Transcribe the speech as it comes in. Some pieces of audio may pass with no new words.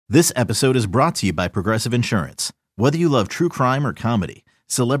This episode is brought to you by Progressive Insurance. Whether you love true crime or comedy,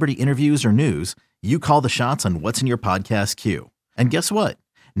 celebrity interviews or news, you call the shots on what's in your podcast queue. And guess what?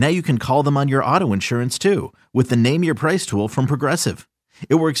 Now you can call them on your auto insurance too with the Name Your Price tool from Progressive.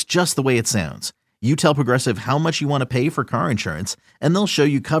 It works just the way it sounds. You tell Progressive how much you want to pay for car insurance, and they'll show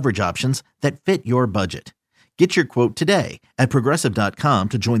you coverage options that fit your budget. Get your quote today at Progressive.com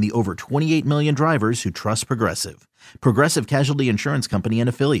to join the over 28 million drivers who trust Progressive. Progressive Casualty Insurance Company and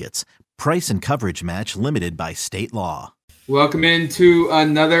Affiliates. Price and coverage match limited by state law. Welcome into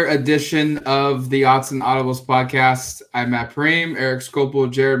another edition of the Odds and Audibles podcast. I'm Matt Prehm, Eric Skopel,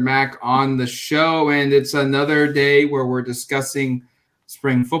 Jared Mack on the show, and it's another day where we're discussing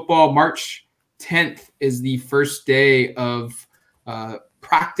spring football. March 10th is the first day of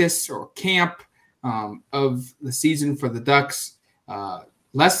practice or camp of the season for the Ducks.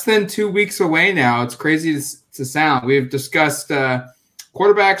 Less than 2 weeks away now. It's crazy to sound. We've discussed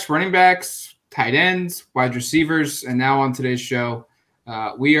quarterbacks, running backs, tight ends, wide receivers, and now on today's show,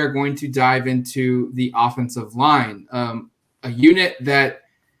 we are going to dive into the offensive line, a unit that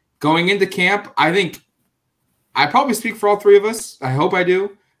going into camp, I think I probably speak for all three of us. I hope I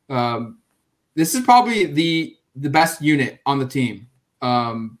do. This is probably the best unit on the team.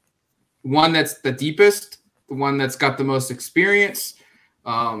 One that's the deepest, the one that's got the most experience,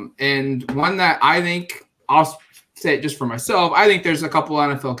 and one that I think, I'll say it just for myself, I think there's a couple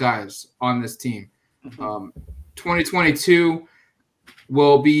NFL guys on this team. 2022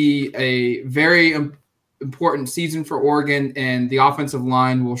 will be a very important season for Oregon, and the offensive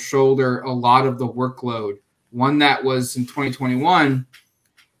line will shoulder a lot of the workload. One that was in 2021,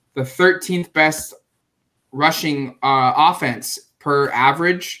 the 13th best rushing offense per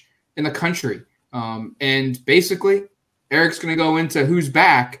average in the country. And basically, Eric's going to go into who's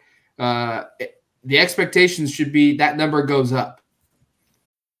back. The expectations should be that number goes up.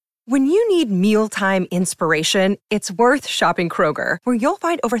 When you need mealtime inspiration, it's worth shopping Kroger, where you'll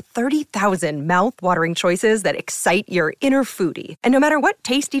find over 30,000 mouth-watering choices that excite your inner foodie. And no matter what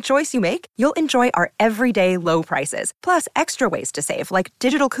tasty choice you make, you'll enjoy our everyday low prices, plus extra ways to save, like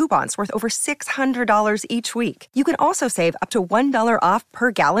digital coupons worth over $600 each week. You can also save up to $1 off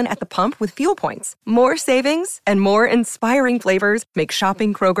per gallon at the pump with fuel points. More savings and more inspiring flavors make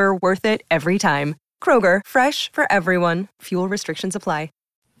shopping Kroger worth it every time. Kroger, fresh for everyone. Fuel restrictions apply.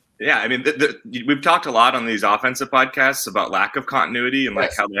 Yeah, I mean, we've talked a lot on these offensive podcasts about lack of continuity and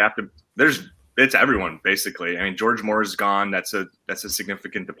how they have to. It's everyone basically. I mean, George Moore is gone. That's a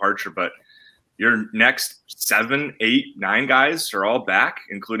significant departure. But your next 7, 8, 9 guys are all back,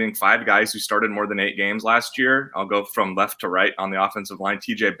 including 5 guys who started more than 8 games last year. I'll go from left to right on the offensive line.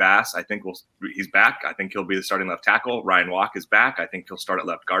 TJ Bass, I think he's back. I think he'll be the starting left tackle. Ryan Walk is back. I think he'll start at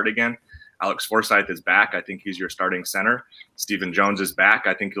left guard again. Alex Forsythe is back. I think he's your starting center. Stephen Jones is back.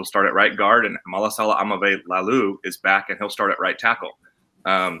 I think he'll start at right guard. And Malasala Amave-Lalu is back, and he'll start at right tackle.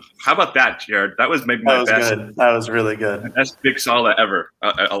 How about that, Jared? That was maybe my best. Good. That was really good. Best Big Sala ever.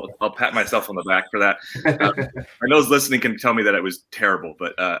 I'll pat myself on the back for that. I know those listening can tell me that it was terrible,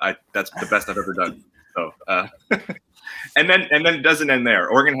 but that's the best I've ever done. So, and then it doesn't end there.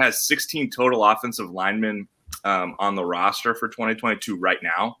 Oregon has 16 total offensive linemen on the roster for 2022 right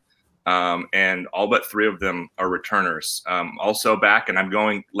now. And all but 3 of them are returners. Also back, and I'm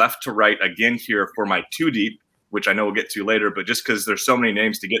going left to right again here for my 2 deep, which I know we'll get to later, but just because there's so many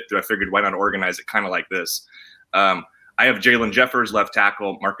names to get through, I figured why not organize it kind of like this. I have Jalen Jeffers, left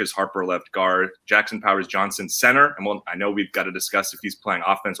tackle, Marcus Harper, left guard, Jackson Powers Johnson, center. And I know we've got to discuss if he's playing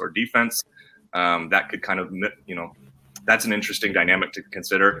offense or defense. That could kind of, that's an interesting dynamic to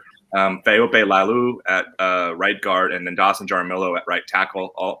consider. Feope Lalu at right guard, and then Dawson Jaramillo at right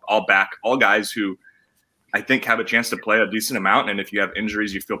tackle, all back, all guys who I think have a chance to play a decent amount. And if you have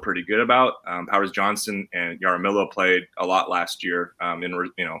injuries, you feel pretty good about. Powers Johnson and Jaramillo played a lot last year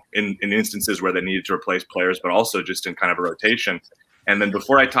in instances where they needed to replace players, but also just in kind of a rotation. And then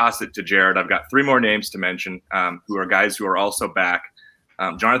before I toss it to Jared, I've got 3 more names to mention who are guys who are also back.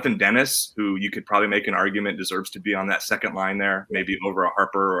 Jonathan Dennis, who you could probably make an argument deserves to be on that second line there, maybe over a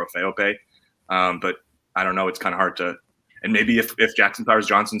Harper or a Feope. But I don't know. It's kind of hard to – and maybe if Jackson Powers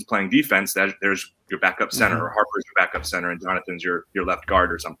Johnson's playing defense, there's your backup center, or Harper's your backup center, and Jonathan's your left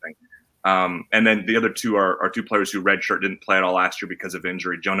guard or something. And then the other 2 are 2 players who redshirt didn't play at all last year because of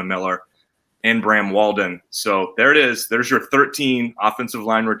injury, Jonah Miller and Bram Walden. So there it is. There's your 13 offensive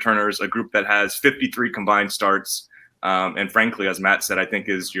line returners, a group that has 53 combined starts. And frankly, as Matt said, I think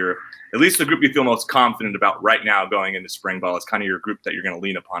is at least the group you feel most confident about right now going into spring ball. It's kind of your group that you're going to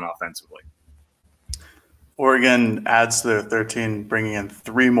lean upon offensively. Oregon adds to their 13, bringing in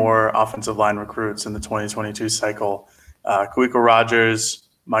 3 more offensive line recruits in the 2022 cycle. Kuiko Rogers,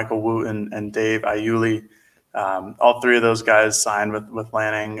 Michael Wooten, and Dave Iuli. All three of those guys signed with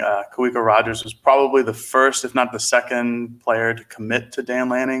Lanning. Kawika Rogers was probably the first, if not the second, player to commit to Dan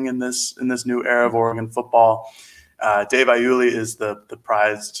Lanning in this new era of Oregon football. Dave Iuli is the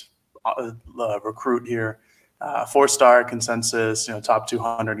prized recruit here, 4-star consensus, top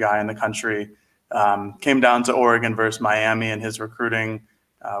 200 guy in the country. Came down to Oregon versus Miami in his recruiting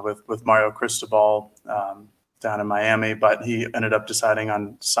with Mario Cristobal down in Miami, but he ended up deciding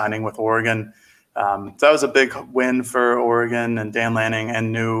on signing with Oregon. So that was a big win for Oregon and Dan Lanning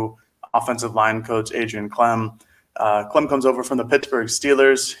and new offensive line coach Adrian Clem. Clem comes over from the Pittsburgh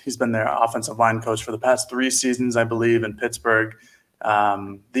Steelers. He's been their offensive line coach for the past 3 seasons, I believe, in Pittsburgh.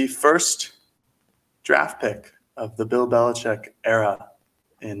 The first draft pick of the Bill Belichick era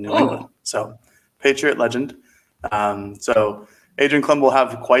in New England. So Patriot legend. So Adrian Clem will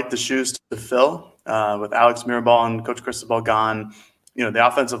have quite the shoes to fill with Alex Mirabal and Coach Cristobal gone. The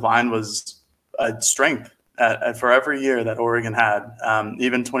offensive line was a strength for every year that Oregon had.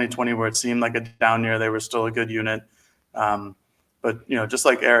 Even 2020, where it seemed like a down year, they were still a good unit. But just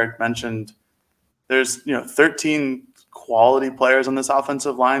like Eric mentioned, there's 13 quality players on this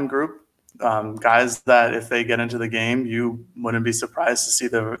offensive line group. Guys that if they get into the game, you wouldn't be surprised to see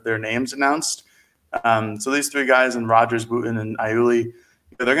their names announced. So these 3 guys, and Rogers, Wooten, and Iuli,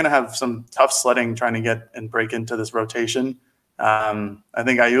 they're going to have some tough sledding trying to get and break into this rotation. I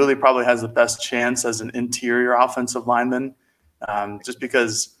think Iuli probably has the best chance as an interior offensive lineman, just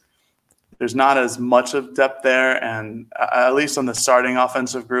because there's not as much of depth there. And at least on the starting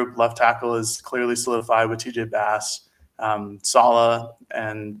offensive group, left tackle is clearly solidified with TJ Bass, Sala,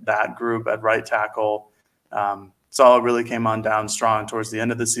 and that group at right tackle. Sala really came on down strong towards the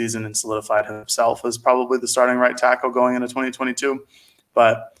end of the season and solidified himself as probably the starting right tackle going into 2022.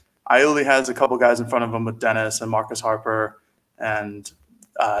 But Iuli has a couple guys in front of him with Dennis and Marcus Harper and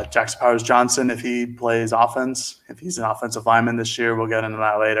Jackson Powers Johnson if he plays offense. If he's an offensive lineman this year, we'll get into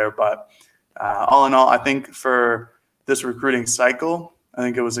that later. But all in all, I think for this recruiting cycle, I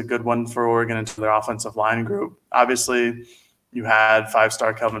think it was a good one for Oregon into their offensive line group. Obviously, you had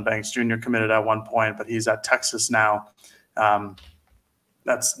 5-star Kelvin Banks Jr. committed at one point, but he's at Texas now.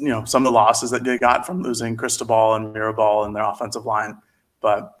 That's some of the losses that they got from losing Cristobal and Mirabal in their offensive line.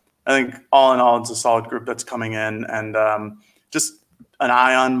 But I think all in all, it's a solid group that's coming in. And just an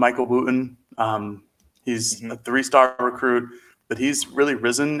eye on Michael Wooten. He's a 3-star recruit, but he's really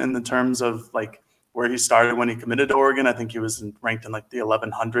risen in the terms of where he started when he committed to Oregon. I think he was ranked in the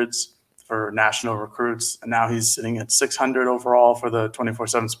 1100s for national recruits, and now he's sitting at 600 overall for the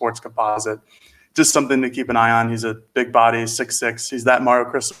 24/7 Sports Composite. Just something to keep an eye on. He's a big body, 6'6". He's that Mario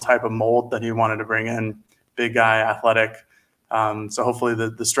Cristobal type of mold that he wanted to bring in. Big guy, athletic. So hopefully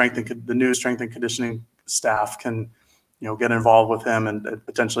the new strength and conditioning staff can get involved with him and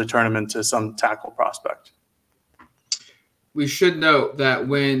potentially turn him into some tackle prospect. We should note that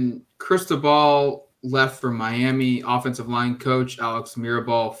when Cristobal left for Miami, offensive line coach Alex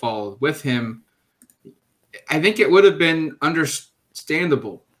Mirabal followed with him. I think it would have been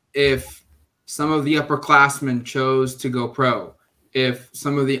understandable if some of the upperclassmen chose to go pro, if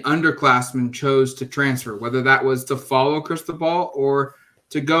some of the underclassmen chose to transfer, whether that was to follow Cristobal or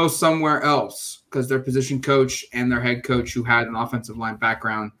to go somewhere else because their position coach and their head coach, who had an offensive line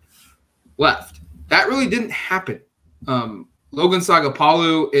background, left. That really didn't happen. Logan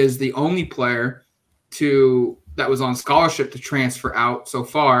Sagapalu is the only player that was on scholarship to transfer out so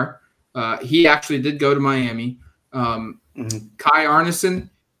far. He actually did go to Miami. Kai Arneson,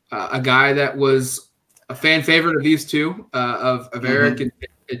 a guy that was a fan favorite of these two, of Eric and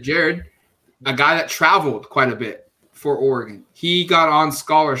Jared, a guy that traveled quite a bit for Oregon. He got on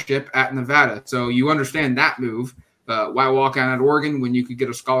scholarship at Nevada. So you understand that move. Why walk out at Oregon when you could get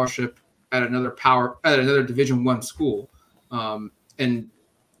a scholarship at another Division I school? And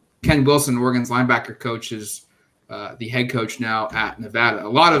Ken Wilson, Oregon's linebacker coach, is the head coach now at Nevada. A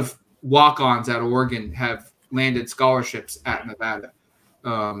lot of walk-ons at Oregon have landed scholarships at Nevada.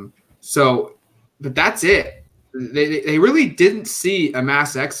 But that's it. They really didn't see a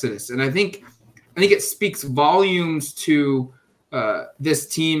mass exodus, and I think it speaks volumes to this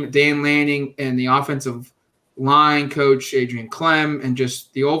team, Dan Lanning, and the offensive line coach Adrian Clem, and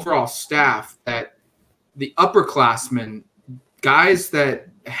just the overall staff, that the upperclassmen, guys that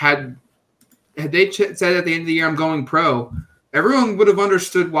had they said at the end of the year, I'm going pro, everyone would have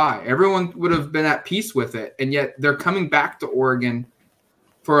understood why. Everyone would have been at peace with it, and yet they're coming back to Oregon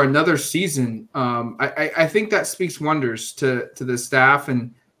for another season. I think that speaks wonders to the staff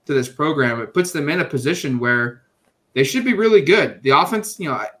and to this program. It puts them in a position where they should be really good. The offense,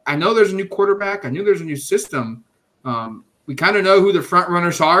 I know there's a new quarterback. I knew there's a new system. we kind of know who the front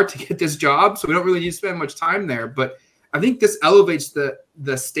runners are to get this job, so we don't really need to spend much time there. But I think this elevates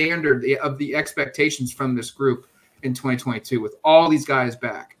the standard of the expectations from this group in 2022 with all these guys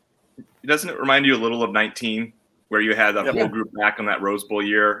back. Doesn't it remind you a little of 19, where you had the whole group back on that Rose Bowl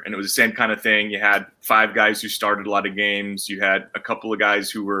year, and it was the same kind of thing? You had 5 guys who started a lot of games. You had a couple of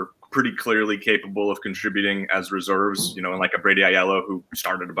guys who were pretty clearly capable of contributing as reserves, and like a Brady Aiello who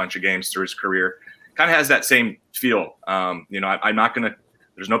started a bunch of games through his career. Kind of has that same feel. I'm not going to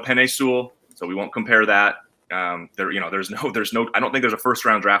 – there's no Penei Sewell, so we won't compare that. There's no – I don't think there's a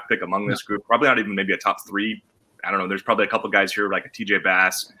first-round draft pick among this group, probably not even maybe a top 3. I don't know. There's probably a couple guys here like a TJ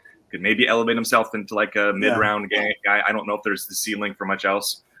Bass could maybe elevate himself into like a mid-round guy. I don't know if there's the ceiling for much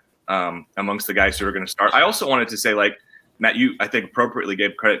else amongst the guys who are going to start. I also wanted to say, like, Matt, you, I think, appropriately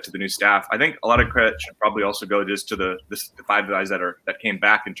gave credit to the new staff. I think a lot of credit should probably also go just to the 5 guys that came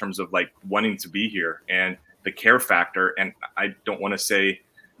back in terms of like wanting to be here and the care factor. And I don't want to say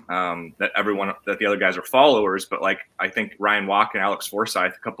that the other guys are followers, but like I think Ryan Walk and Alex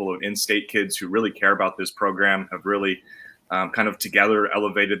Forsyth, a couple of in-state kids who really care about this program, have really kind of together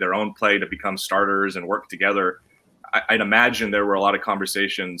elevated their own play to become starters and work together. I'd imagine there were a lot of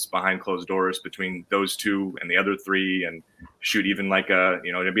conversations behind closed doors between those 2 and the other 3, and even like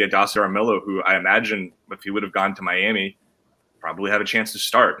maybe a Dawson Armillo, who I imagine if he would have gone to Miami, probably have a chance to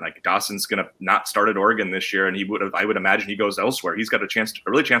start. Like Dawson's going to not start at Oregon this year, and I would imagine he goes elsewhere. He's got a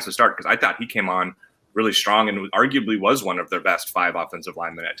really chance to start, because I thought he came on really strong and arguably was one of their best 5 offensive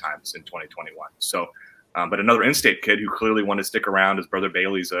linemen at times in 2021. So, but another in-state kid who clearly wanted to stick around, his brother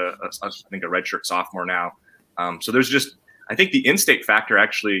Bailey's I think a redshirt sophomore now. So there's just, I think the in-state factor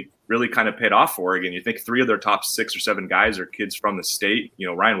actually really kind of paid off for Oregon. You think 3 of their top 6 or 7 guys are kids from the state.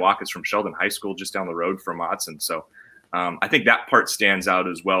 Ryan Walk is from Sheldon High School, just down the road from Autzen. So I think that part stands out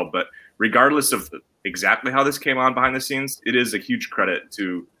as well. But regardless of exactly how this came on behind the scenes, it is a huge credit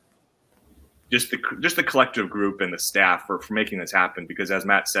to just the collective group and the staff for making this happen. Because as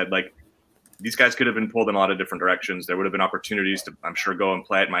Matt said, like, these guys could have been pulled in a lot of different directions. There would have been opportunities to, I'm sure, go and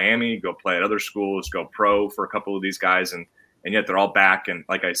play at Miami, go play at other schools, go pro for a couple of these guys. And yet they're all back. And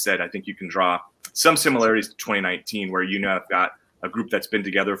like I said, I think you can draw some similarities to 2019, where have got a group that's been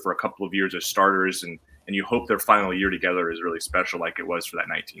together for a couple of years as starters. And you hope their final year together is really special, like it was for that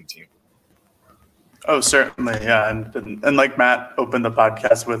 19 team. Oh, certainly. Yeah. And like Matt opened the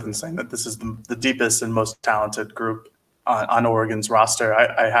podcast with and saying that this is the deepest and most talented group on Oregon's roster,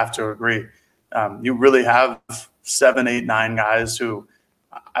 I have to agree. You really have 7, 8, 9 guys who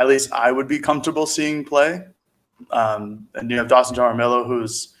at least I would be comfortable seeing play. And you have Dawson Jaramillo,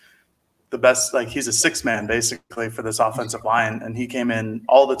 who's the best, like he's a 6-man basically for this offensive line. And he came in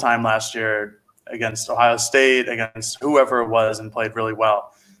all the time last year against Ohio State, against whoever it was, and played really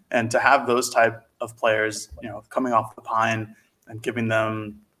well. And to have those type of players, coming off the pine and giving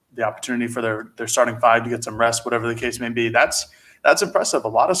them the opportunity for their starting 5 to get some rest, whatever the case may be, that's impressive. A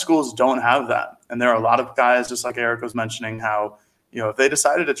lot of schools don't have that. And there are a lot of guys, just like Eric was mentioning, how, if they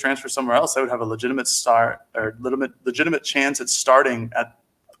decided to transfer somewhere else, they would have a legitimate legitimate chance at starting at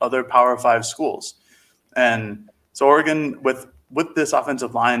other Power 5 schools. And so Oregon, with this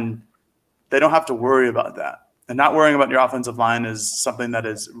offensive line, they don't have to worry about that. And not worrying about your offensive line is something that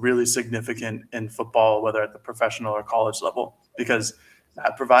is really significant in football, whether at the professional or college level, because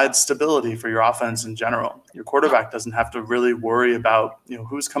that provides stability for your offense in general. Your quarterback doesn't have to really worry about,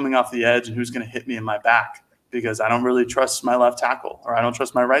 who's coming off the edge and who's going to hit me in my back, because I don't really trust my left tackle, or I don't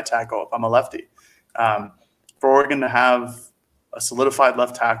trust my right tackle if I'm a lefty. For Oregon to have a solidified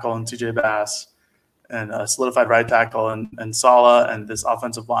left tackle in TJ Bass and a solidified right tackle and Sala and this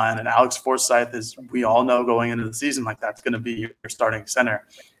offensive line, and Alex Forsyth, is, we all know going into the season, like that's going to be your starting center.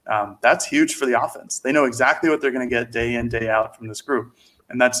 That's huge for the offense. They know exactly what they're going to get day in, day out from this group.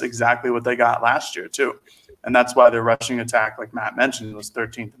 And that's exactly what they got last year too. And that's why their rushing attack, like Matt mentioned, was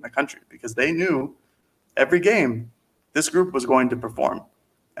 13th in the country, because they knew every game this group was going to perform.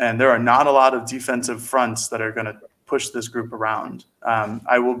 And there are not a lot of defensive fronts that are going to push this group around.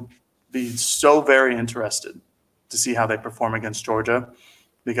 I will be so very interested to see how they perform against Georgia,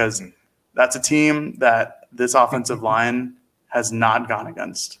 because that's a team that this offensive line has not gone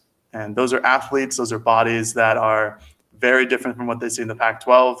against. And those are athletes, those are bodies that are very different from what they see in the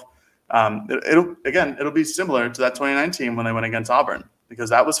Pac-12. It'll be similar to that 2019 when they went against Auburn, because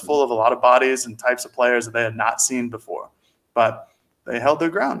that was full of a lot of bodies and types of players that they had not seen before. But they held their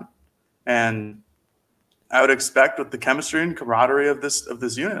ground. And I would expect, with the chemistry and camaraderie of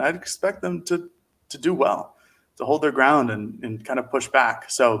this unit, I'd expect them to do well, to hold their ground and kind of push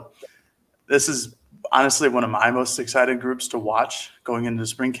back. So this is honestly one of my most excited groups to watch going into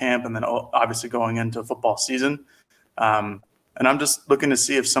spring camp, and then obviously going into football season. And I'm just looking to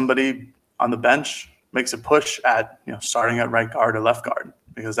see if somebody on the bench makes a push at, starting at right guard or left guard,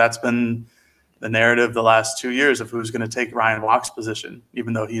 because that's been the narrative the last 2 years of who's going to take Ryan Walk's position,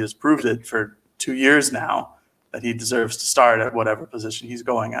 even though he has proved it for 2 years now that he deserves to start at whatever position he's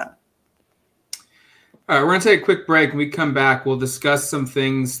going at. All right, we're going to take a quick break. When we come back, we'll discuss some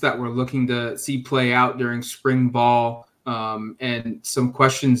things that we're looking to see play out during spring ball, and some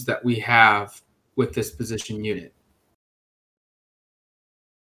questions that we have with this position unit.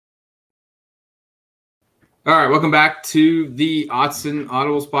 All right, welcome back to the Autzen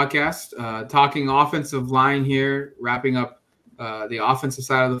Audibles podcast. Talking offensive line here, wrapping up the offensive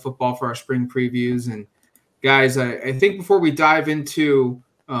side of the football for our spring previews. And guys, I think before we dive into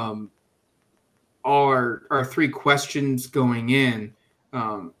our 3 questions going in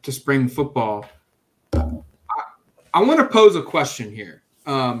to spring football, I want to pose a question here.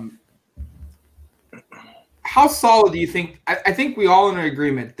 How solid do you think? I think we all are in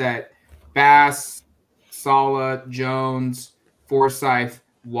agreement that Bass, Saleh, Jones, Forsythe,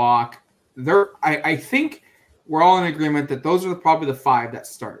 Walk. I think we're all in agreement that those are probably the 5 that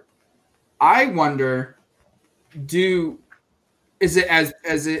start. I wonder, is it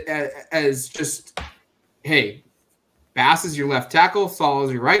as just, hey, Bass is your left tackle, Saleh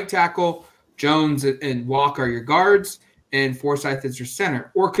is your right tackle, Jones and Walk are your guards, and Forsythe is your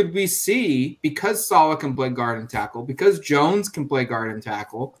center? Or could we see, because Saleh can play guard and tackle, because Jones can play guard and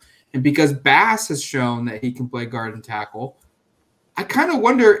tackle, and because Bass has shown that he can play guard and tackle, I kind of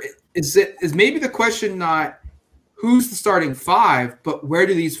wonder, is maybe the question not who's the starting 5, but where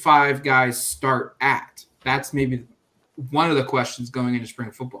do these 5 guys start at? That's maybe one of the questions going into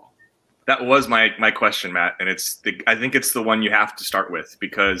spring football. That was my question, Matt, and I think it's the one you have to start with,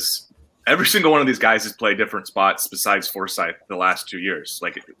 because every single one of these guys has played different spots besides Forsythe the last 2 years,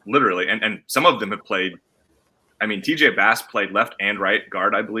 like literally, and some of them have played. I mean, TJ Bass played left and right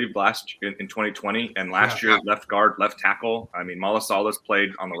guard, I believe, in 2020, and last year left guard, left tackle. I mean, Mala Saleh's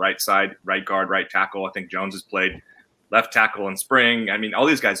played on the right side, right guard, right tackle. I think Jones has played left tackle in spring. I mean, all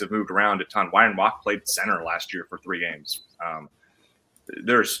these guys have moved around a ton. Ryan Walk played center last year for 3 games.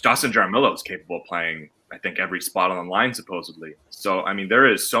 There's Dawson Jaramillo is capable of playing, I think, every spot on the line, supposedly. So, I mean,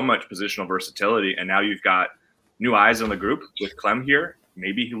 there is so much positional versatility, and now you've got new eyes on the group with Clem here.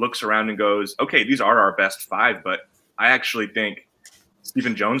 Maybe he looks around and goes, okay, these are our best 5, but I actually think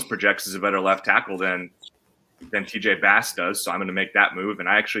Stephen Jones projects as a better left tackle than TJ Bass does, so I'm going to make that move. And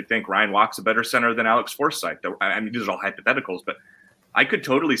I actually think Ryan Walk's a better center than Alex Forsythe. I mean, these are all hypotheticals, but I could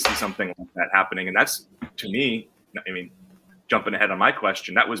totally see something like that happening. And that's, to me, I mean, jumping ahead on my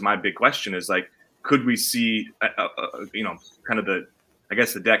question, that was my big question, is like, could we see, kind of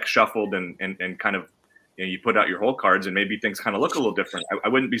the deck shuffled and kind of, you put out your whole cards and maybe things kind of look a little different. I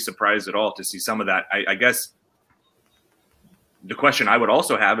wouldn't be surprised at all to see some of that. I guess the question I would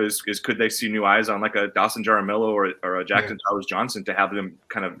also have is could they see new eyes on like a Dawson Jaramillo or a Jackson Towers Johnson to have them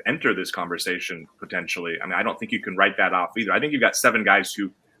kind of enter this conversation potentially? I mean, I don't think you can write that off either. I think you've got 7 guys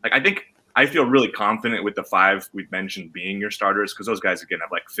who, like, I feel really confident with the 5 we've mentioned being your starters, because those guys, again,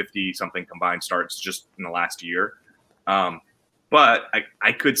 have like 50-something combined starts just in the last year. But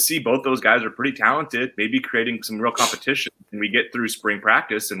I could see both those guys are pretty talented, maybe creating some real competition. And we get through spring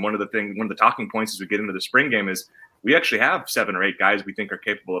practice, and one of the talking points as we get into the spring game is we actually have 7 or 8 guys we think are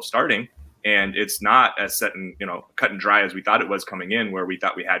capable of starting. And it's not as set and, cut and dry as we thought it was coming in, where we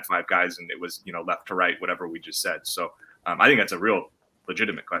thought we had 5 guys and it was, left to right, whatever we just said. So I think that's a real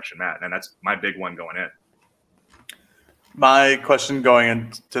legitimate question, Matt. And that's my big one going in. My question going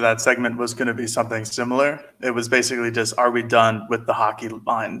into that segment was going to be something similar. It was basically just, are we done with the hockey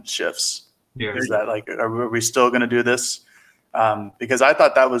line shifts? Yeah. Is that like, are we still going to do this? Because I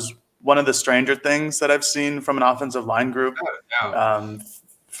thought that was one of the stranger things that I've seen from an offensive line group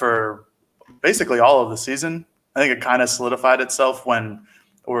for basically all of the season. I think it kind of solidified itself when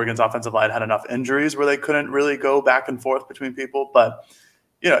Oregon's offensive line had enough injuries where they couldn't really go back and forth between people. But,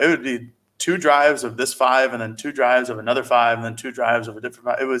 it would be 2 drives of this 5 and then 2 drives of another 5 and then 2 drives of a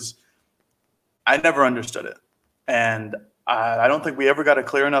different 5. I never understood it. And I don't think we ever got a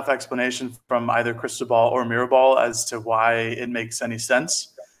clear enough explanation from either Cristobal or Mirabal as to why it makes any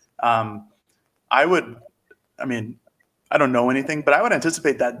sense. I don't know anything, but I would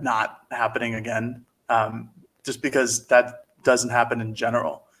anticipate that not happening again, just because that doesn't happen in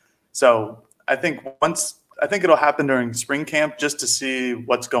general. So I think it'll happen during spring camp just to see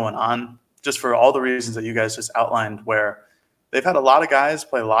what's going on, just for all the reasons that you guys just outlined, where they've had a lot of guys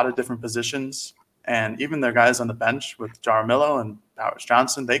play a lot of different positions, and even their guys on the bench with Jaramillo and Powers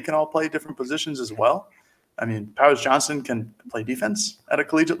Johnson, they can all play different positions as well. I mean, Powers Johnson can play defense at a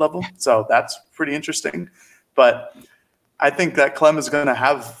collegiate level, so that's pretty interesting. But I think that Clem is going to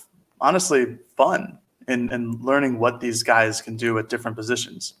have, honestly, fun in learning what these guys can do at different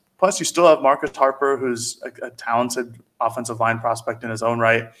positions. Plus, you still have Marcus Harper, who's a talented offensive line prospect in his own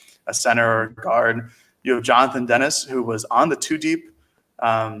right, a center or guard. You have Jonathan Dennis, who was on the 2 deep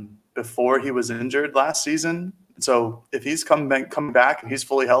before he was injured last season. So if he's coming back and he's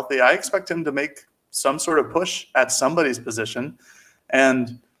fully healthy, I expect him to make some sort of push at somebody's position.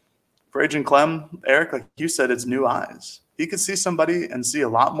 And for Agent Clem, Eric, like you said, it's new eyes. He could see somebody and see a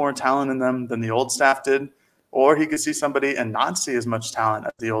lot more talent in them than the old staff did, or he could see somebody and not see as much talent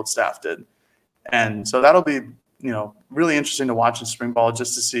as the old staff did. And so that'll be, really interesting to watch in spring ball,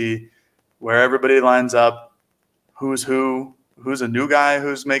 just to see where everybody lines up, who's a new guy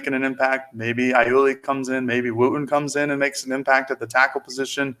who's making an impact. Maybe Iuli comes in, maybe Wooten comes in and makes an impact at the tackle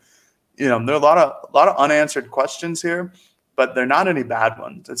position. There are a lot of unanswered questions here, but they're not any bad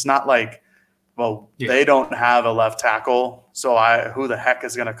ones. It's not like, they don't have a left tackle, so who the heck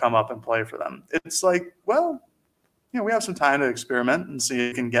is going to come up and play for them? It's like, we have some time to experiment and see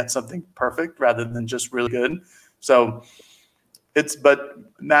if we can get something perfect rather than just really good. So but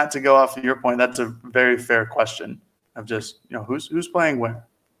Matt, to go off of your point, that's a very fair question of just, who's playing where.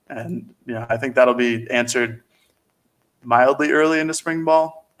 And, I think that'll be answered mildly early into spring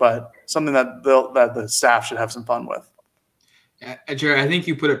ball, but something that the staff should have some fun with. Jared, I think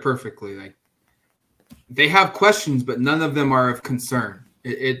you put it perfectly. Like, they have questions, but none of them are of concern.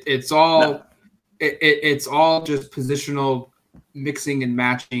 It's all just positional mixing and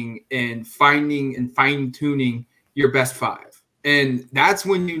matching and finding and fine-tuning your best 5. And that's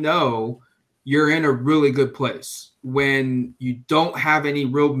when you're in a really good place, when you don't have any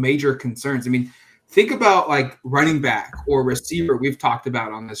real major concerns. I mean, think about like running back or receiver we've talked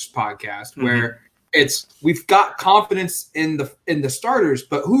about on this podcast, where we've got confidence in the starters,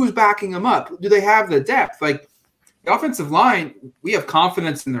 but who's backing them up? Do they have the depth? Like the offensive line, we have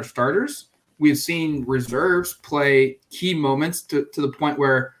confidence in their starters. We've seen reserves play key moments to the point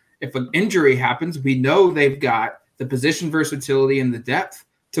where if an injury happens, we know they've got the position versatility and the depth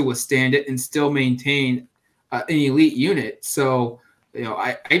to withstand it and still maintain an elite unit. So,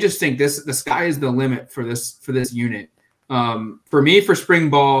 I just think the sky is the limit for this unit. For me, for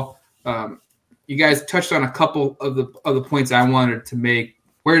spring ball, you guys touched on a couple of the points I wanted to make.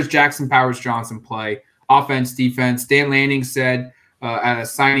 Where does Jackson Powers-Johnson play? Offense, defense. Dan Lanning said at a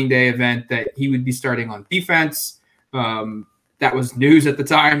signing day event that he would be starting on defense. That was news at the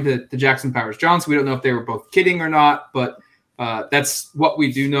time, that the Jackson Powers-Johnson. We don't know if they were both kidding or not, but that's what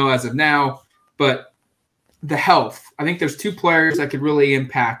we do know as of now. But the health, I think there's 2 players that could really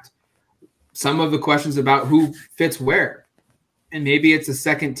impact some of the questions about who fits where. And maybe it's a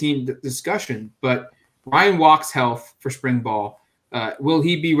second team discussion, but Ryan Walk's health for spring ball, will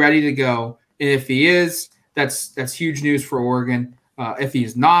he be ready to go? And if he is, that's huge news for Oregon. If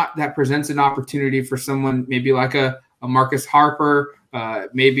he's not, that presents an opportunity for someone maybe like a Marcus Harper,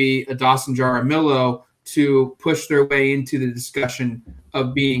 maybe a Dawson Jaramillo to push their way into the discussion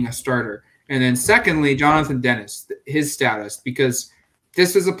of being a starter. And then secondly, Jonathan Dennis, his status, because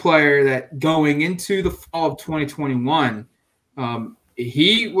this is a player that going into the fall of 2021,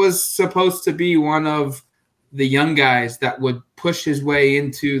 he was supposed to be one of the young guys that would push his way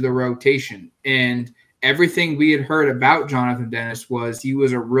into the rotation. And everything we had heard about Jonathan Dennis was he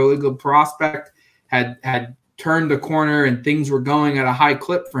was a really good prospect, had turned the corner and things were going at a high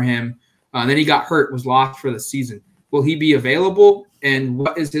clip for him. Then he got hurt, was lost for the season. Will he be available? And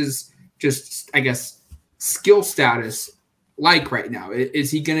what is his skill status like right now?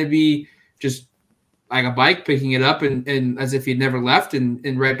 Is he going to be just like a bike picking it up and as if he'd never left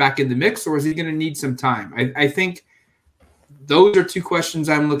and right back in the mix, or is he going to need some time? I think those are 2 questions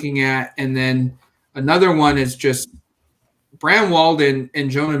I'm looking at. And then another one is just Bram Walden and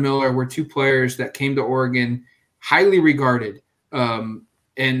Jonah Miller were 2 players that came to Oregon, highly regarded.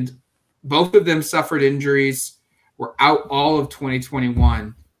 And both of them suffered injuries, were out all of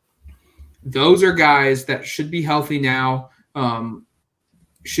 2021. Those are guys that should be healthy now,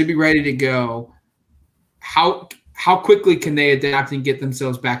 should be ready to go. How quickly can they adapt and get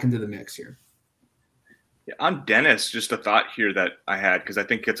themselves back into the mix here? Yeah, on Dennis, just a thought here that I had, because I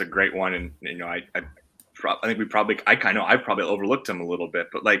think it's a great one, and I think I probably overlooked him a little bit,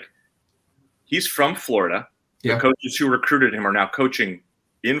 but like he's from Florida. Yeah. The coaches who recruited him are now coaching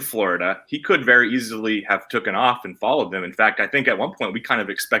in Florida. He could very easily have taken off and followed them. In fact, I think at one point we kind of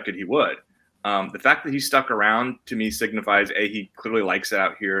expected he would. The fact that he stuck around to me signifies he clearly likes it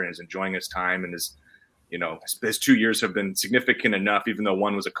out here and is enjoying his time, and his 2 years have been significant enough, even though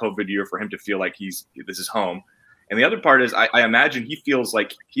one was a COVID year, for him to feel like this is home. And the other part is I imagine he feels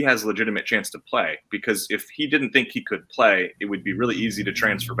like he has a legitimate chance to play, because if he didn't think he could play, it would be really easy to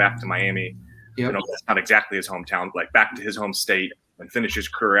transfer back to Miami. Yep. That's not exactly his hometown, like back to his home state and finish his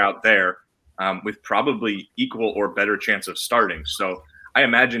career out there with probably equal or better chance of starting. So I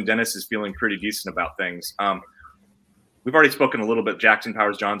imagine Dennis is feeling pretty decent about things. We've already spoken a little bit Jackson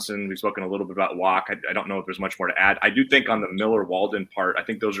Powers Johnson. We've spoken a little bit about Walk. I don't know if there's much more to add. I do think on the Miller Walden part, I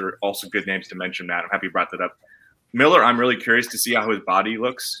think those are also good names to mention, Matt. I'm happy you brought that up. Miller, I'm really curious to see how his body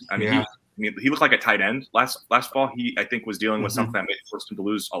looks. I mean, he looked like a tight end last fall. He, I think, was dealing with something that forced him to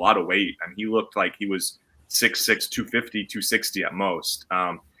lose a lot of weight. I mean, he looked like he was 6'6", 250, 260 at most.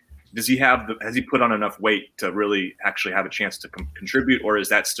 Has he put on enough weight to really actually have a chance to contribute, or is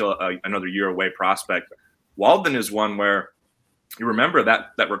that still another year away prospect? Walden is one where you remember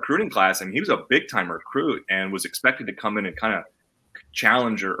that recruiting class, and he was a big time recruit and was expected to come in and kind of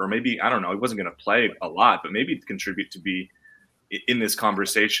challenge, or maybe, I don't know, he wasn't going to play a lot, but maybe contribute to be in this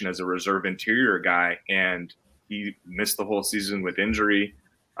conversation as a reserve interior guy. And he missed the whole season with injury.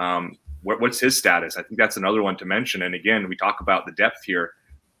 What's his status? I think that's another one to mention. And again, we talk about the depth here.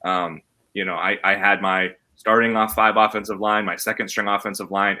 I had my starting off 5 offensive line, my second string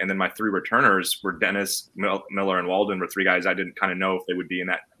offensive line, and then my 3 returners were Dennis, Miller, and Walden were 3 guys I didn't kind of know if they would be in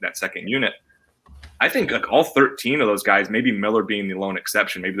that second unit. I think like all 13 of those guys, maybe Miller being the lone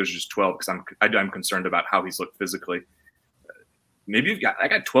exception, maybe there's just 12 because I'm concerned about how he's looked physically. Maybe I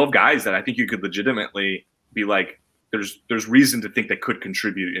got 12 guys that I think you could legitimately be like, there's reason to think they could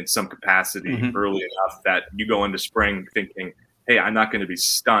contribute in some capacity early enough that you go into spring thinking, hey, I'm not going to be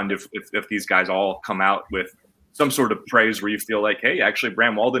stunned if these guys all come out with some sort of praise where you feel like, hey, actually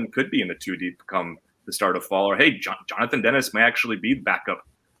Bram Walden could be in the 2 deep come the start of fall, or hey, Jonathan Dennis may actually be the backup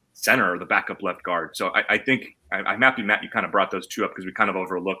center or the backup left guard. So I think I'm happy, Matt, you kind of brought those 2 up because we kind of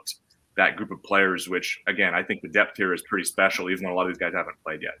overlooked that group of players, which again, I think the depth here is pretty special, even though a lot of these guys haven't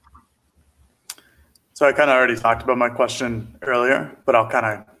played yet. So I kind of already talked about my question earlier, but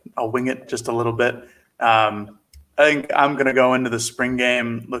I'll wing it just a little bit. I think I'm going to go into the spring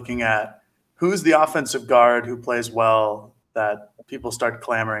game looking at who's the offensive guard who plays well that people start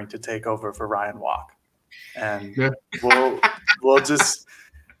clamoring to take over for Ryan Walk. And we'll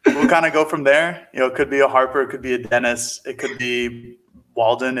kind of go from there. It could be a Harper, it could be a Dennis, it could be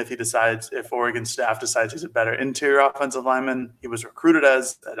Walden if Oregon staff decides he's a better interior offensive lineman. He was recruited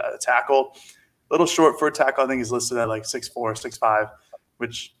as a tackle, a little short for a tackle. I think he's listed at like 6'4", 6'5",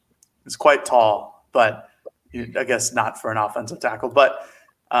 which is quite tall, but I guess not for an offensive tackle. But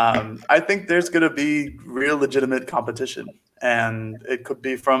I think there's going to be real legitimate competition, and it could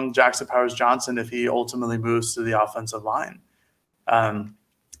be from Jackson Powers Johnson if he ultimately moves to the offensive line.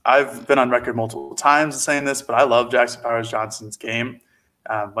 I've been on record multiple times saying this, but I love Jackson Powers Johnson's game.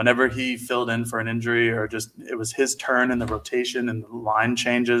 Whenever he filled in for an injury or just it was his turn in the rotation and the line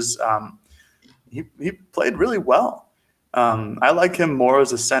changes, he played really well. I like him more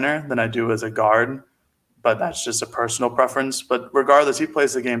as a center than I do as a guard, but that's just a personal preference. But regardless, he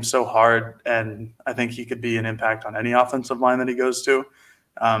plays the game so hard, and I think he could be an impact on any offensive line that he goes to.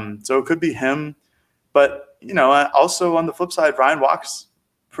 So it could be him. But, also on the flip side, Ryan Walk's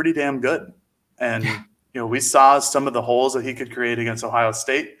pretty damn good. And, we saw some of the holes that he could create against Ohio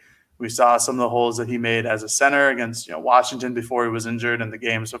State. We saw some of the holes that he made as a center against, Washington before he was injured and the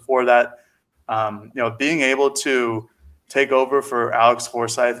games before that. Being able to take over for Alex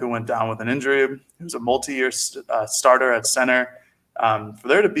Forsyth, who went down with an injury. He was a multi-year starter at center. For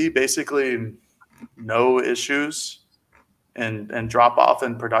there to be basically no issues and drop off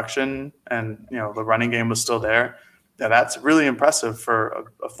in production, and the running game was still there. Yeah, that's really impressive for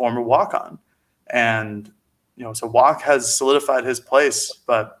a former walk-on. And so Walk has solidified his place,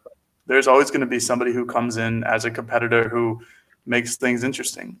 but there's always going to be somebody who comes in as a competitor who makes things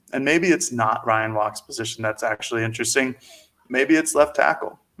interesting. And maybe it's not Ryan Walk's position that's actually interesting. Maybe it's left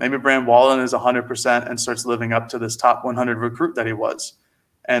tackle. Maybe Bram Walden is 100% and starts living up to this top 100 recruit that he was.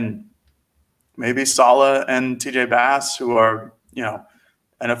 And maybe Sala and TJ Bass, who are,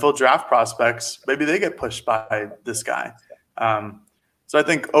 NFL draft prospects, maybe they get pushed by this guy. So I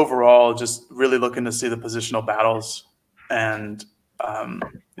think overall, just really looking to see the positional battles and,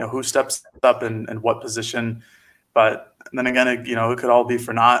 who steps up and what position. But then again, it could all be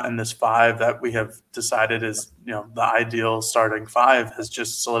for naught. And this 5 that we have decided is, the ideal starting 5 has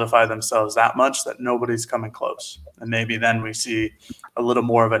just solidified themselves that much that nobody's coming close. And maybe then we see a little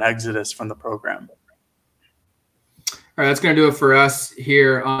more of an exodus from the program. All right, that's going to do it for us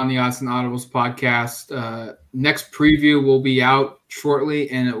here on the Odds and Audibles podcast. Next preview will be out shortly,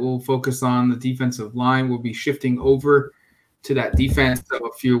 and it will focus on the defensive line. We'll be shifting over to that defense. So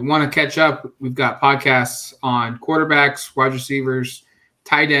if you want to catch up, we've got podcasts on quarterbacks, wide receivers,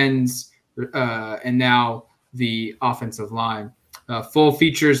 tight ends, and now the offensive line. Full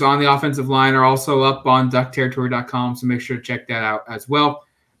features on the offensive line are also up on duckterritory.com, so make sure to check that out as well.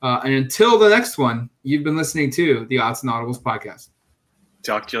 And until the next one, you've been listening to the Odds and Audibles podcast.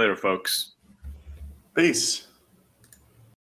 Talk to you later, folks. Peace.